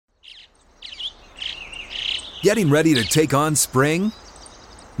Getting ready to take on spring?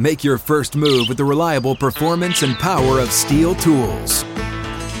 Make your first move with the reliable performance and power of Steel tools.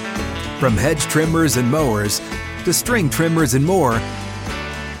 From hedge trimmers and mowers to string trimmers and more,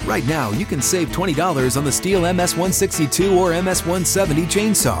 right now you can save $20 on the Steel MS-162 or MS-170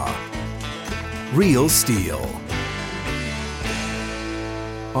 chainsaw. Real Steel.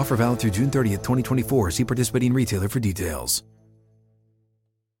 Offer valid through June 30th, 2024. See participating retailer for details.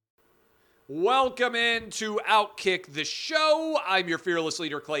 Welcome into Outkick the Show. I'm your fearless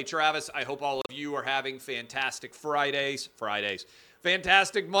leader, Clay Travis. I hope all of you are having fantastic Fridays,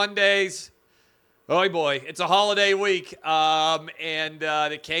 fantastic Mondays. Oh boy, it's a holiday week, and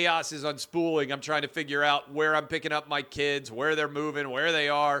the chaos is unspooling. I'm trying to figure out where I'm picking up my kids, where they're moving, where they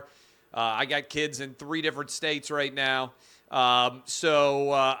are. I got kids in 3 different states right now.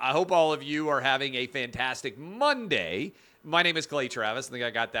 So I hope all of you are having a fantastic Monday. My name is Clay Travis. I think I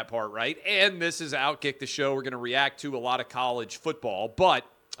got that part right. And this is Outkick the Show. We're going to react to a lot of college football. But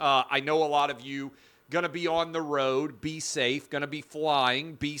I know a lot of you going to be on the road. Be safe. Going to be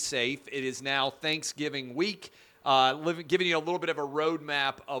flying. Be safe. It is now Thanksgiving week. Giving you a little bit of a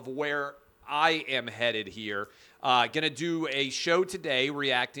roadmap of where I am headed here. Going to do a show today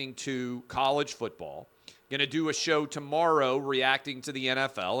reacting to college football. Going to do a show tomorrow reacting to the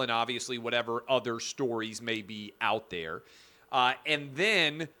NFL and obviously whatever other stories may be out there. And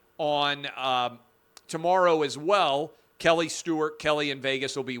then on tomorrow as well, Kelly Stewart, Kelly in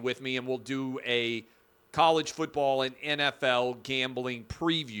Vegas will be with me, and we'll do a college football and NFL gambling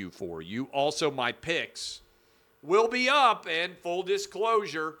preview for you. Also, my picks will be up, and full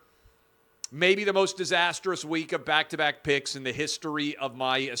disclosure, maybe the most disastrous week of back-to-back picks in the history of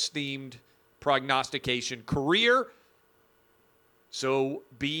my esteemed prognostication career. So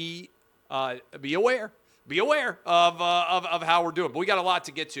be aware. Be aware of how we're doing. But we got a lot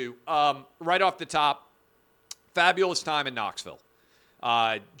to get to. Right off the top, fabulous time in Knoxville.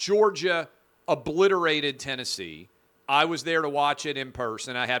 Georgia obliterated Tennessee. I was there to watch it in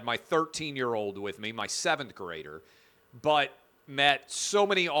person. I had my 13-year-old with me, my 7th grader, but met so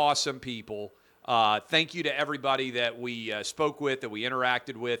many awesome people. Thank you to everybody that we spoke with, that we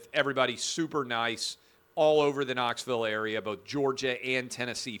interacted with. Everybody super nice all over the Knoxville area, both Georgia and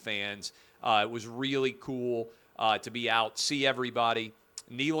Tennessee fans. It was really cool to be out, see everybody.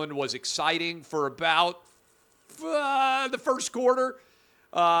 Neyland was exciting for about the first quarter,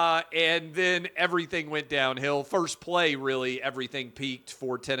 and then everything went downhill. First play, really, everything peaked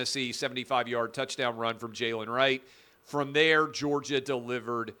for Tennessee, 75-yard touchdown run from Jalen Wright. From there, Georgia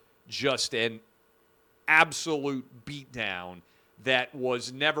delivered just an absolute beatdown that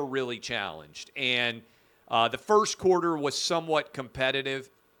was never really challenged. And the first quarter was somewhat competitive.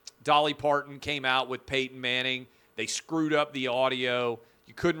 Dolly Parton came out with Peyton Manning. They screwed up the audio.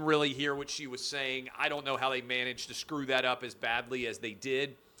 You couldn't really hear what she was saying. I don't know how they managed to screw that up as badly as they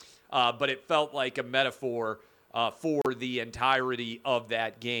did, but it felt like a metaphor for the entirety of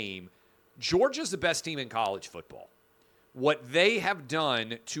that game. Georgia's the best team in college football. What they have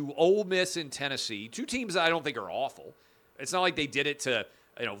done to Ole Miss and Tennessee, 2 teams that I don't think are awful. It's not like they did it to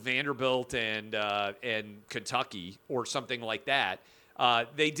Vanderbilt and Kentucky or something like that.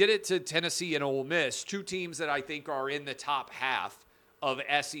 They did it to Tennessee and Ole Miss, 2 teams that I think are in the top half of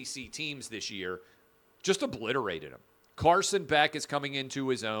SEC teams this year. Just obliterated them. Carson Beck is coming into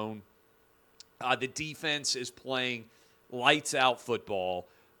his own. The defense is playing lights out football.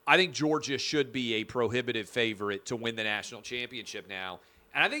 I think Georgia should be a prohibitive favorite to win the national championship now.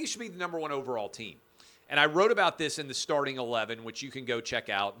 And I think it should be the number 1 overall team. And I wrote about this in the starting 11, which you can go check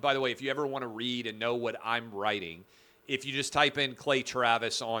out. By the way, if you ever want to read and know what I'm writing, if you just type in Clay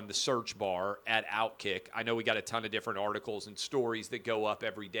Travis on the search bar at Outkick, I know we got a ton of different articles and stories that go up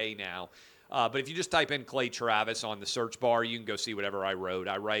every day now. But if you just type in Clay Travis on the search bar, you can go see whatever I wrote.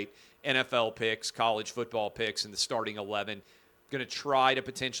 I write NFL picks, college football picks in the starting 11. Going to try to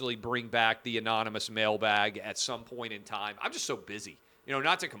potentially bring back the anonymous mailbag at some point in time. I'm just so busy,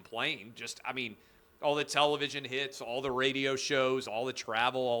 not to complain. All the television hits, all the radio shows, all the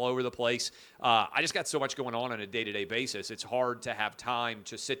travel all over the place. I just got so much going on a day-to-day basis. It's hard to have time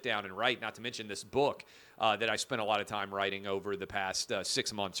to sit down and write, not to mention this book that I spent a lot of time writing over the past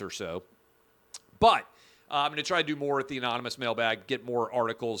 6 months or so. But I'm going to try to do more at the anonymous mailbag, get more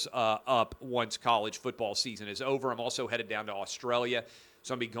articles up once college football season is over. I'm also headed down to Australia,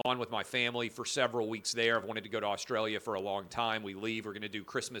 so I'm going to be gone with my family for several weeks there. I've wanted to go to Australia for a long time. We leave. We're going to do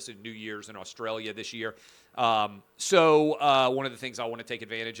Christmas and New Year's in Australia this year. So one of the things I want to take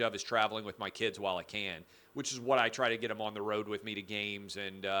advantage of is traveling with my kids while I can, which is what I try to get them on the road with me to games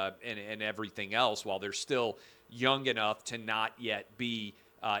and everything else while they're still young enough to not yet be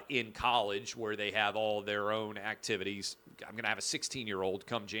in college where they have all their own activities. I'm going to have a 16-year-old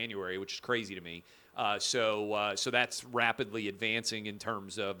come January, which is crazy to me. So that's rapidly advancing in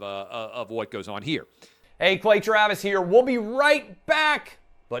terms of what goes on here. Hey, Clay Travis here. We'll be right back.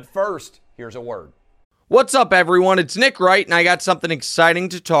 But first, here's a word. What's up, everyone? It's Nick Wright, and I got something exciting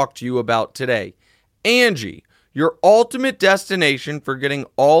to talk to you about today. Angie, your ultimate destination for getting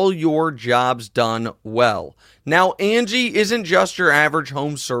all your jobs done well. Now, Angie isn't just your average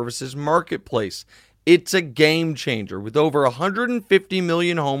home services marketplace. It's a game changer with over 150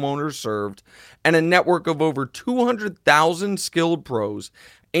 million homeowners served and a network of over 200,000 skilled pros.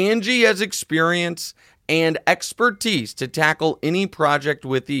 Angie has experience and expertise to tackle any project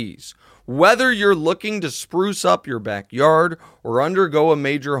with ease. Whether you're looking to spruce up your backyard or undergo a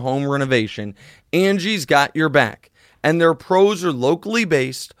major home renovation, Angie's got your back. And their pros are locally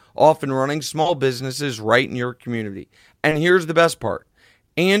based, often running small businesses right in your community. And here's the best part.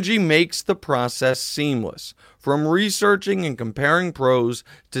 Angie makes the process seamless. From researching and comparing pros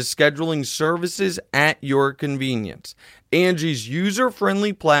to scheduling services at your convenience. Angie's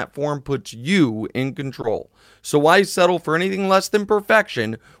user-friendly platform puts you in control. So why settle for anything less than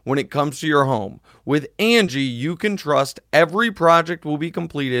perfection when it comes to your home? With Angie, you can trust every project will be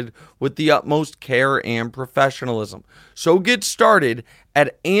completed with the utmost care and professionalism. So get started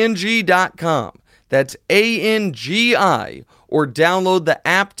at Angie.com. That's ANGI, or download the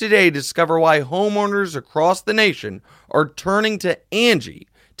app today to discover why homeowners across the nation are turning to Angie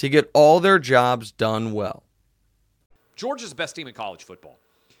to get all their jobs done well. Georgia's the best team in college football.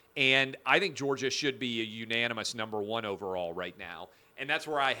 And I think Georgia should be a unanimous number one overall right now. And that's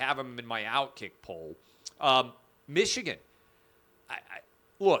where I have them in my Outkick poll. Michigan.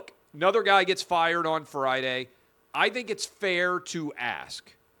 Look, another guy gets fired on Friday. I think it's fair to ask.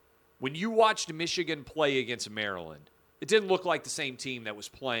 When you watched Michigan play against Maryland, it didn't look like the same team that was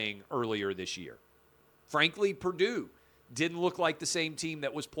playing earlier this year. Frankly, Purdue didn't look like the same team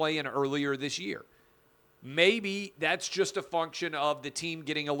that was playing earlier this year. Maybe that's just a function of the team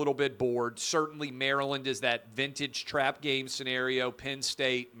getting a little bit bored. Certainly Maryland is that vintage trap game scenario. Penn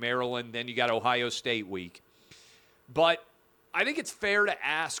State, Maryland, then you got Ohio State week. But I think it's fair to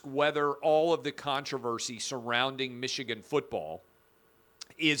ask whether all of the controversy surrounding Michigan football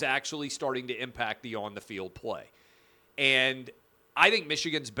is actually starting to impact the on-the-field play. And I think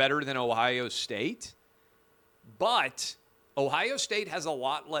Michigan's better than Ohio State, but Ohio State has a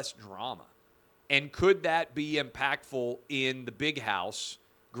lot less drama. And could that be impactful in the big house?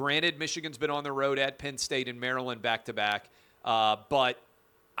 Granted, Michigan's been on the road at Penn State and Maryland back-to-back, but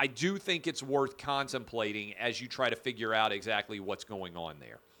I do think it's worth contemplating as you try to figure out exactly what's going on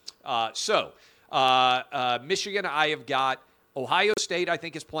there. Michigan, I have got. Ohio State, I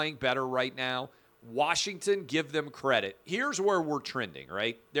think, is playing better right now. Washington, give them credit. Here's where we're trending,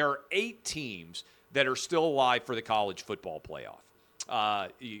 right? There are 8 teams that are still alive for the college football playoff.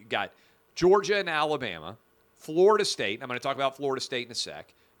 You got Georgia and Alabama, Florida State. I'm going to talk about Florida State in a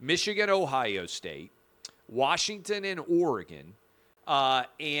sec. Michigan, Ohio State, Washington, and Oregon.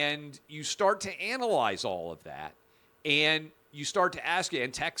 And you start to analyze all of that, and you start to ask,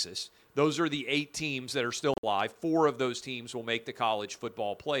 and Texas. Those are the 8 teams that are still alive. 4 of those teams will make the college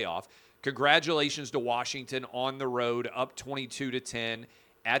football playoff. Congratulations to Washington on the road, up 22-10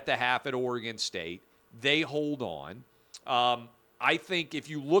 at the half at Oregon State. They hold on. I think if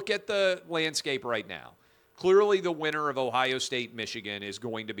you look at the landscape right now, clearly the winner of Ohio State, Michigan is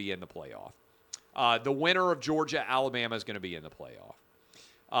going to be in the playoff. The winner of Georgia, Alabama is going to be in the playoff.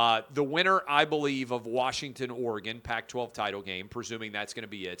 The winner, I believe, of Washington, Oregon, Pac-12 title game, presuming that's going to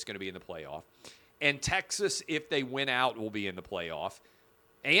be it, it's going to be in the playoff. And Texas, if they win out, will be in the playoff.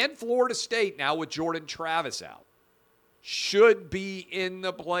 And Florida State, now with Jordan Travis out, should be in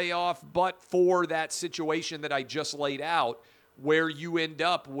the playoff, but for that situation that I just laid out, where you end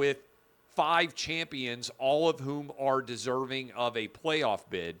up with 5 champions, all of whom are deserving of a playoff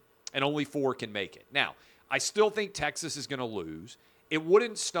bid, and only 4 can make it. Now, I still think Texas is going to lose. It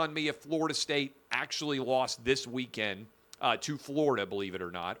wouldn't stun me if Florida State actually lost this weekend to Florida, believe it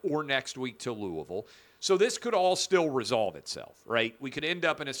or not, or next week to Louisville. So this could all still resolve itself, right? We could end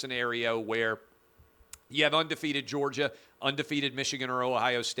up in a scenario where you have undefeated Georgia, undefeated Michigan or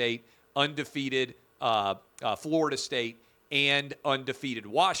Ohio State, undefeated Florida State, and undefeated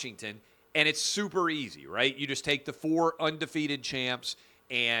Washington. And it's super easy, right? You just take the 4 undefeated champs,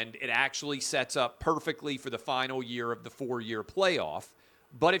 and it actually sets up perfectly for the final year of the 4-year playoff.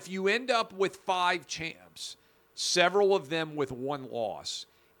 But if you end up with 5 champs, several of them with 1 loss,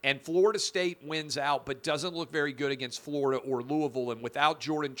 and Florida State wins out but doesn't look very good against Florida or Louisville, and without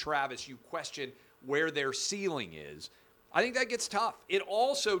Jordan Travis, you question where their ceiling is, I think that gets tough. It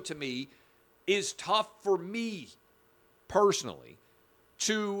also, to me, is tough for me personally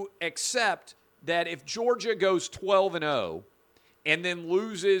to accept that if Georgia goes 12-0 and then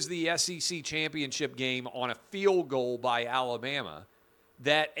loses the SEC championship game on a field goal by Alabama,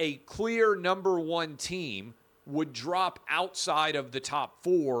 that a clear number one team would drop outside of the top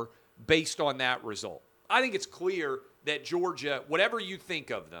four based on that result. I think it's clear that Georgia, whatever you think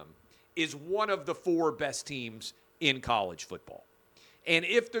of them, is one of the four best teams in college football. And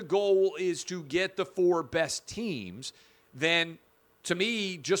if the goal is to get the four best teams, then to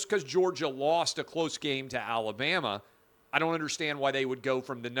me, just because Georgia lost a close game to Alabama, I don't understand why they would go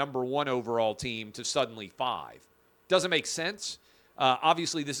from the number one overall team to suddenly 5. Doesn't make sense.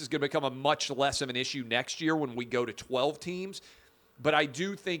 Obviously, this is going to become a much less of an issue next year when we go to 12 teams. But I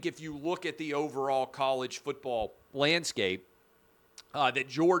do think if you look at the overall college football landscape, that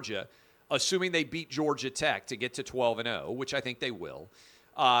Georgia, assuming they beat Georgia Tech to get to 12-0, which I think they will,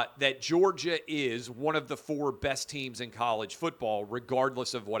 that Georgia is one of the four best teams in college football,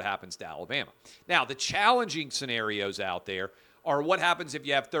 regardless of what happens to Alabama. Now, the challenging scenarios out there are what happens if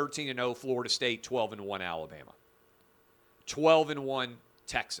you have 13-0 Florida State, 12-1 Alabama, 12-1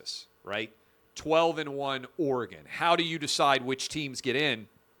 Texas, right? 12-1 Oregon. How do you decide which teams get in?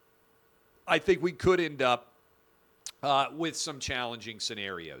 I think we could end up with some challenging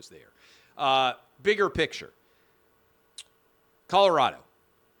scenarios there. Bigger picture. Colorado,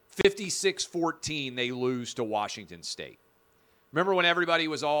 56-14, they lose to Washington State. Remember when everybody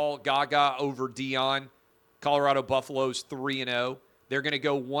was all gaga over Deion? Colorado Buffalo's 3-0. They're going to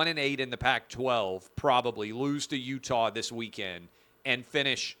go 1-8 in the Pac-12, probably lose to Utah this weekend, and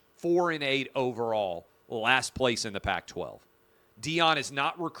finish 4-8 overall, last place in the Pac-12. Deion is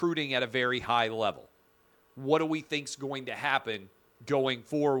not recruiting at a very high level. What do we think is going to happen going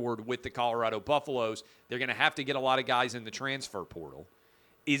forward with the Colorado Buffaloes? They're going to have to get a lot of guys in the transfer portal.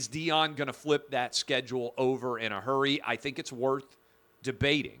 Is Deion going to flip that schedule over in a hurry? I think it's worth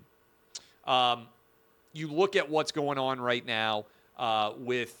debating. You look at what's going on right now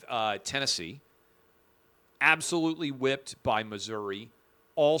with Tennessee, absolutely whipped by Missouri,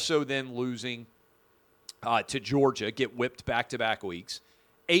 also then losing to Georgia, get whipped back-to-back weeks.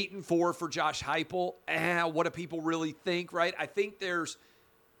 8-4 for Josh Heupel. What do people really think, right? I think there's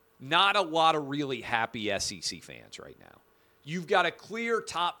not a lot of really happy SEC fans right now. You've got a clear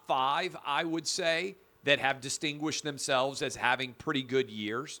top 5, I would say, that have distinguished themselves as having pretty good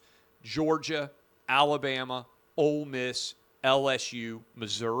years. Georgia, Alabama, Ole Miss, LSU,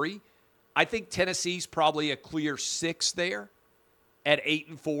 Missouri. I think Tennessee's probably a clear 6 there at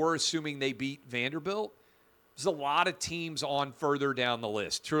 8-4, assuming they beat Vanderbilt. There's a lot of teams on further down the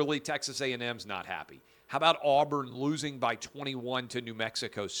list. Truly, Texas A&M's not happy. How about Auburn losing by 21 to New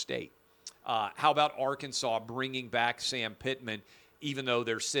Mexico State? How about Arkansas bringing back Sam Pittman, even though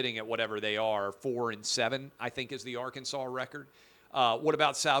they're sitting at whatever they are, 4-7, I think is the Arkansas record. What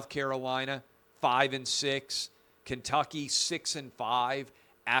about South Carolina, 5-6? Kentucky, 6-5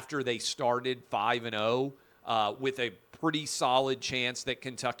 after they started 5-0, with a pretty solid chance that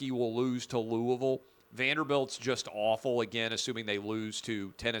Kentucky will lose to Louisville. Vanderbilt's just awful, again, assuming they lose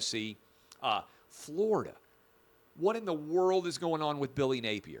to Tennessee. Florida. What in the world is going on with Billy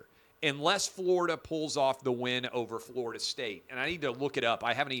Napier? Unless Florida pulls off the win over Florida State, and I need to look it up.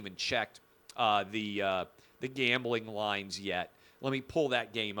 I haven't even checked the gambling lines yet. Let me pull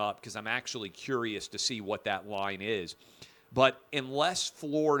that game up because I'm actually curious to see what that line is. But unless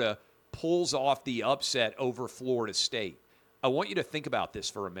Florida pulls off the upset over Florida State, I want you to think about this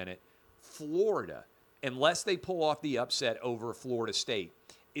for a minute. Florida, unless they pull off the upset over Florida State,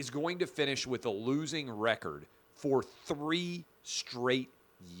 is going to finish with a losing record for 3 straight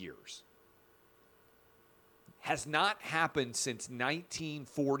years. Has not happened since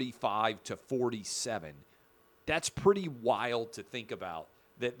 1945 to 47. That's pretty wild to think about,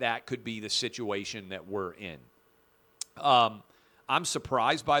 that could be the situation that we're in. I'm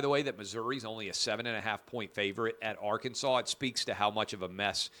surprised, by the way, that Missouri's only a 7.5-point favorite at Arkansas. It speaks to how much of a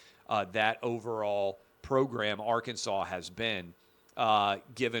mess that overall program Arkansas has been,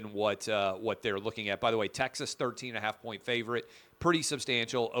 given what they're looking at. By the way, Texas, 13.5-point favorite, pretty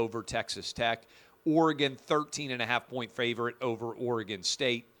substantial over Texas Tech. Oregon, 13.5-point favorite over Oregon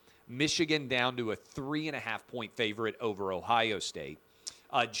State. Michigan down to a 3.5-point favorite over Ohio State.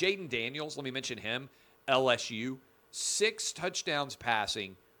 Jaden Daniels, let me mention him, LSU, 6 touchdowns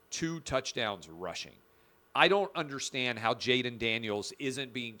passing, 2 touchdowns rushing. I don't understand how Jaden Daniels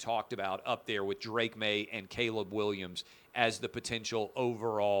isn't being talked about up there with Drake May and Caleb Williams as the potential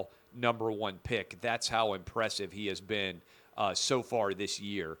overall number 1 pick. That's how impressive he has been so far this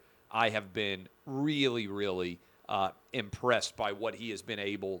year. I have been really, really impressed by what he has been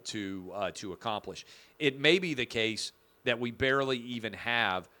able to accomplish. It may be the case that we barely even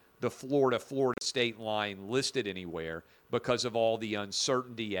have the Florida State line listed anywhere because of all the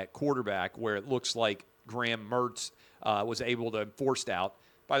uncertainty at quarterback, where it looks like Graham Mertz was able to force out.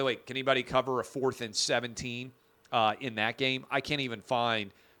 By the way, can anybody cover a 4th and 17 in that game? I can't even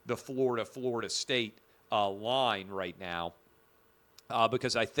find the Florida State line right now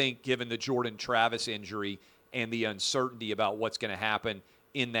because I think given the Jordan Travis injury and the uncertainty about what's going to happen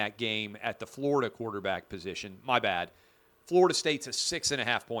in that game at the Florida quarterback position, my bad, Florida State's a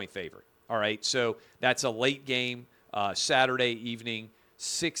 6.5-point favorite. All right, so that's a late game, Saturday evening,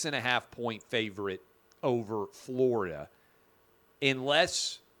 6.5-point favorite over Florida.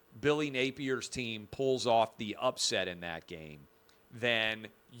 Unless Billy Napier's team pulls off the upset in that game, then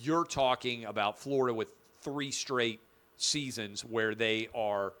you're talking about Florida with 3 straight seasons where they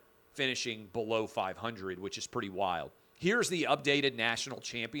are finishing below 500, which is pretty wild. Here's the updated national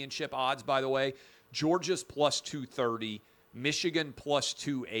championship odds, by the way. Georgia's plus 230, Michigan plus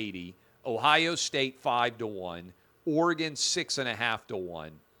 280, Ohio State 5-1, Oregon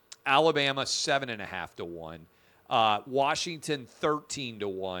 6.5-1, Alabama 7.5-1, Washington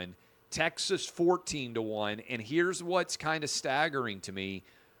 13-1, Texas 14-1, and here's what's kind of staggering to me: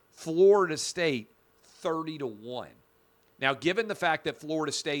 Florida State 30-1. Now, given the fact that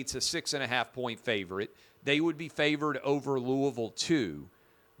Florida State's a 6.5-point favorite, they would be favored over Louisville too.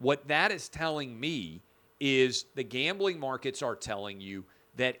 What that is telling me is the gambling markets are telling you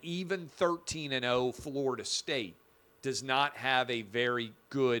that even 13-0 Florida State does not have a very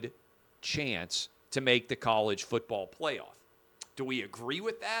good chance to make the college football playoff. Do we agree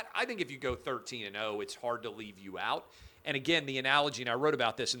with that? I think if you go 13-0, it's hard to leave you out. And again, the analogy, and I wrote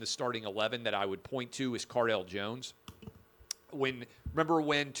about this in the starting 11 that I would point to, is Cardale Jones. Remember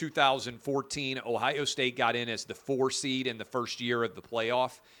when 2014 Ohio State got in as the 4 seed in the first year of the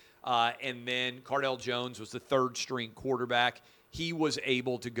playoff? And then Cardale Jones was the 3rd-string quarterback. He was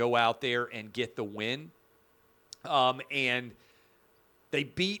able to go out there and get the win. And they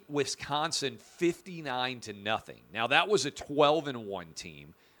beat Wisconsin 59-0. Now, that was a 12-1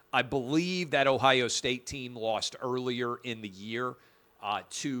 team. I believe that Ohio State team lost earlier in the year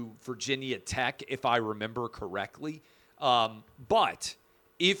to Virginia Tech, if I remember correctly. But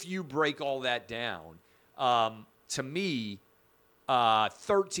if you break all that down, to me,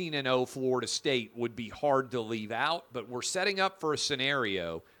 13-0 Florida State would be hard to leave out, but we're setting up for a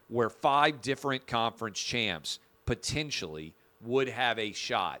scenario where 5 different conference champs potentially would have a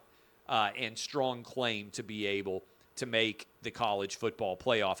shot and strong claim to be able to make the college football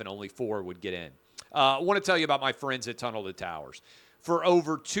playoff, and only 4 would get in. I want to tell you about my friends at Tunnel to Towers. For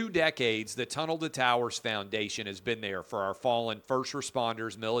over 2 decades, the Tunnel to Towers Foundation has been there for our fallen first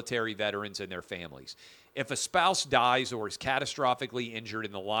responders, military veterans, and their families. If a spouse dies or is catastrophically injured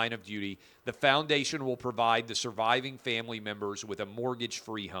in the line of duty, the foundation will provide the surviving family members with a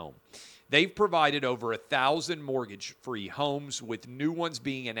mortgage-free home. They've provided over 1,000 mortgage-free homes, with new ones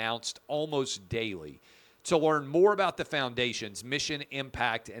being announced almost daily. To learn more about the foundation's mission,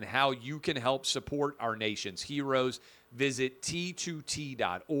 impact, and how you can help support our nation's heroes, visit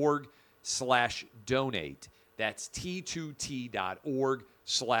t2t.org/donate. That's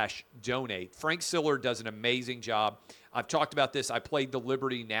t2t.org/donate. Frank Siller does an amazing job. I've talked about this. I played the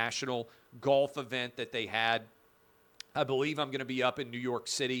Liberty National golf event that they had. I believe I'm going to be up in New York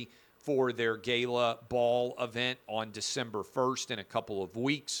City for their gala ball event on December 1st in a couple of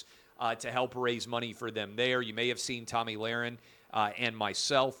weeks to help raise money for them there. You may have seen Tommy Lahren and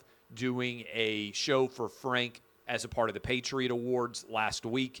myself doing a show for Frank as a part of the Patriot Awards last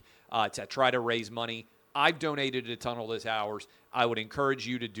week to try to raise money. I've donated to Tunnel to Towers. I would encourage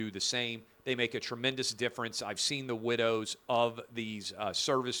you to do the same. They make a tremendous difference. I've seen the widows of these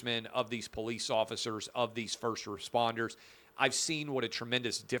servicemen, of these police officers, of these first responders. I've seen what a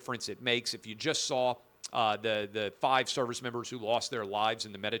tremendous difference it makes. If you just saw the 5 service members who lost their lives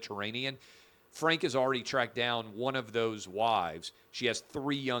in the Mediterranean, Frank has already tracked down one of those wives. She has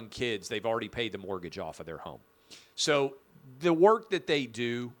 3 young kids. They've already paid the mortgage off of their home. So the work that they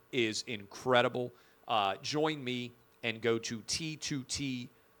do is incredible. Join me and go to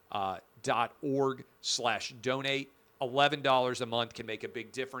t2t.org/donate. $11 a month can make a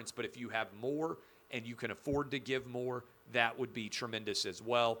big difference, but if you have more and you can afford to give more, that would be tremendous as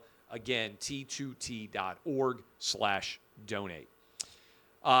well. Again, t2t.org/donate.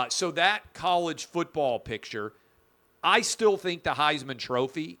 So that college football picture, I still think the Heisman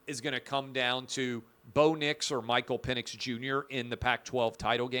Trophy is going to come down to Bo Nix or Michael Penix Jr. in the Pac-12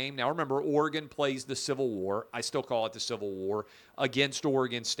 title game. Now, remember, Oregon plays the Civil War. I still call it the Civil War against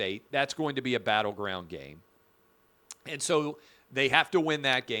Oregon State. That's going to be a battleground game. And so they have to win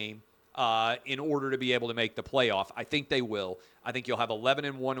that game in order to be able to make the playoff. I think they will. I think you'll have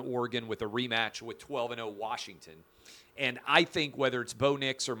 11-1 Oregon with a rematch with 12-0 Washington. And I think whether it's Bo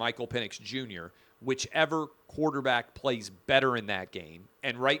Nix or Michael Penix Jr., whichever quarterback plays better in that game,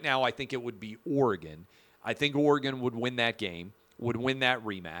 and right now I think it would be Oregon. I think Oregon would win that game, would win that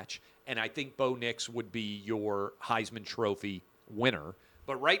rematch, and I think Bo Nix would be your Heisman Trophy winner.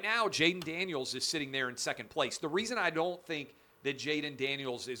 But right now, Jayden Daniels is sitting there in second place. The reason I don't think that Jayden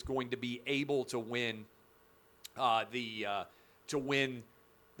Daniels is going to be able to win the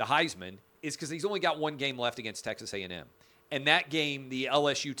Heisman is because he's only got one game left against Texas A&M. And that game, the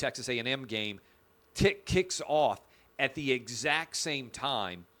LSU-Texas A&M game, kicks off at the exact same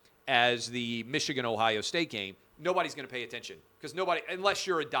time as the Michigan-Ohio State game. Nobody's going to pay attention because nobody, unless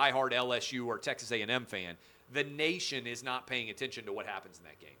you're a diehard LSU or Texas A&M fan, the nation is not paying attention to what happens in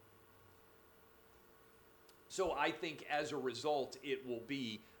that game. So I think as a result, it will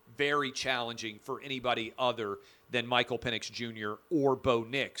be very challenging for anybody other than Michael Penix Jr. or Bo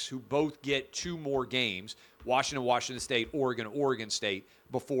Nix, who both get two more games, Washington State, Oregon State,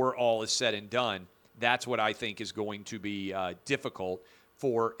 before all is said and done. That's what I think is going to be difficult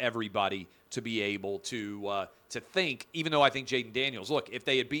for everybody to be able to think, even though I think Jayden Daniels, look, if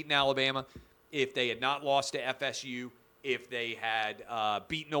they had beaten Alabama, if they had not lost to FSU, if they had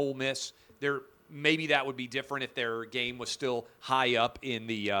beaten Ole Miss, maybe that would be different if their game was still high up in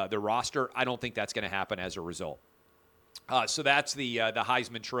the roster. I don't think that's going to happen as a result. So that's the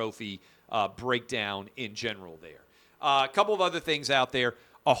Heisman Trophy breakdown in general there. A couple of other things out there.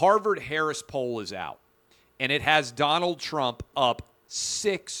 A Harvard-Harris poll is out, and it has Donald Trump up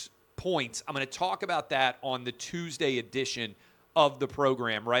 6 points. I'm going to talk about that on the Tuesday edition of the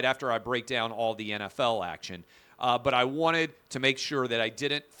program right after I break down all the NFL action. But I wanted to make sure that I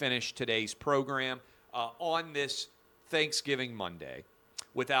didn't finish today's program on this Thanksgiving Monday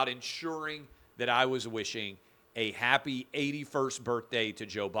without ensuring that I was wishing a happy 81st birthday to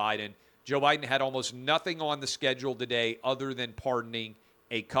Joe Biden. Joe Biden had almost nothing on the schedule today other than pardoning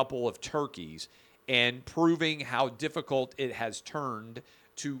a couple of turkeys and proving how difficult it has turned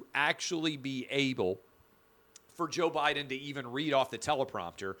to actually be able for Joe Biden to even read off the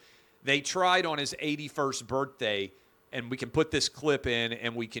teleprompter. They tried on his 81st birthday, and we can put this clip in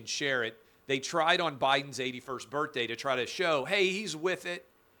and we can share it. They tried on Biden's 81st birthday to try to show, hey, he's with it.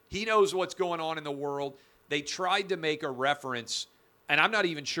 He knows what's going on in the world. They tried to make a reference, and I'm not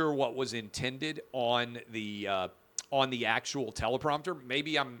even sure what was intended on the actual teleprompter.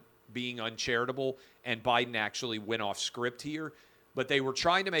 Maybe I'm being uncharitable and Biden actually went off script here. But they were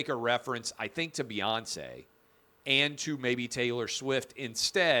trying to make a reference, I think, to Beyonce and to maybe Taylor Swift.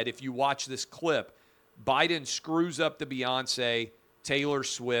 Instead, if you watch this clip, Biden screws up the Beyonce, Taylor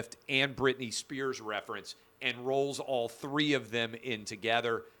Swift, and Britney Spears reference and rolls all three of them in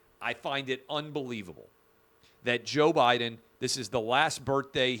together. I find it unbelievable that Joe Biden, this is the last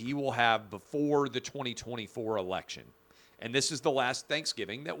birthday he will have before the 2024 election. And this is the last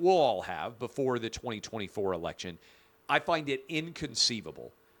Thanksgiving that we'll all have before the 2024 election. I find it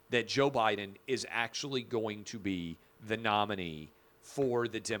inconceivable that Joe Biden is actually going to be the nominee for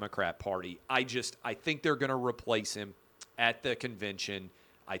the Democrat Party. I think they're going to replace him at the convention.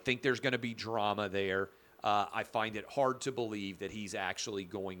 I think there's going to be drama there. I find it hard to believe that he's actually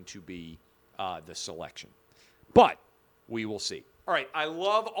going to be the selection. But we will see. All right, I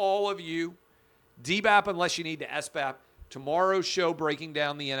love all of you. DBAP unless you need to SBAP. Tomorrow's show breaking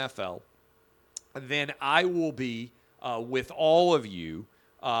down the NFL. Then I will be with all of you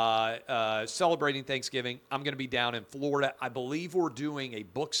celebrating Thanksgiving. I'm going to be down in Florida. I believe we're doing a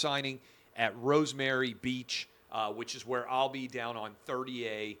book signing at Rosemary Beach, which is where I'll be down on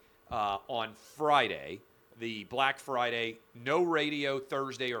 30A on Friday, the Black Friday. No radio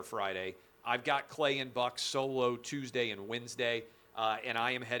Thursday or Friday. I've got Clay and Buck solo Tuesday and Wednesday, and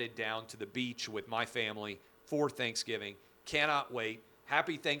I am headed down to the beach with my family for Thanksgiving. Cannot wait.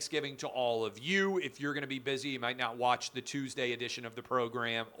 Happy Thanksgiving to all of you. If you're going to be busy, you might not watch the Tuesday edition of the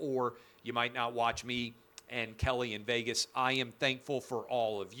program, or you might not watch me and Kelly in Vegas. I am thankful for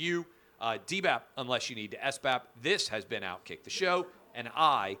all of you. DBAP, unless you need to SBAP. This has been Outkick the Show, and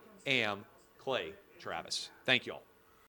I am Clay Travis. Thank you all.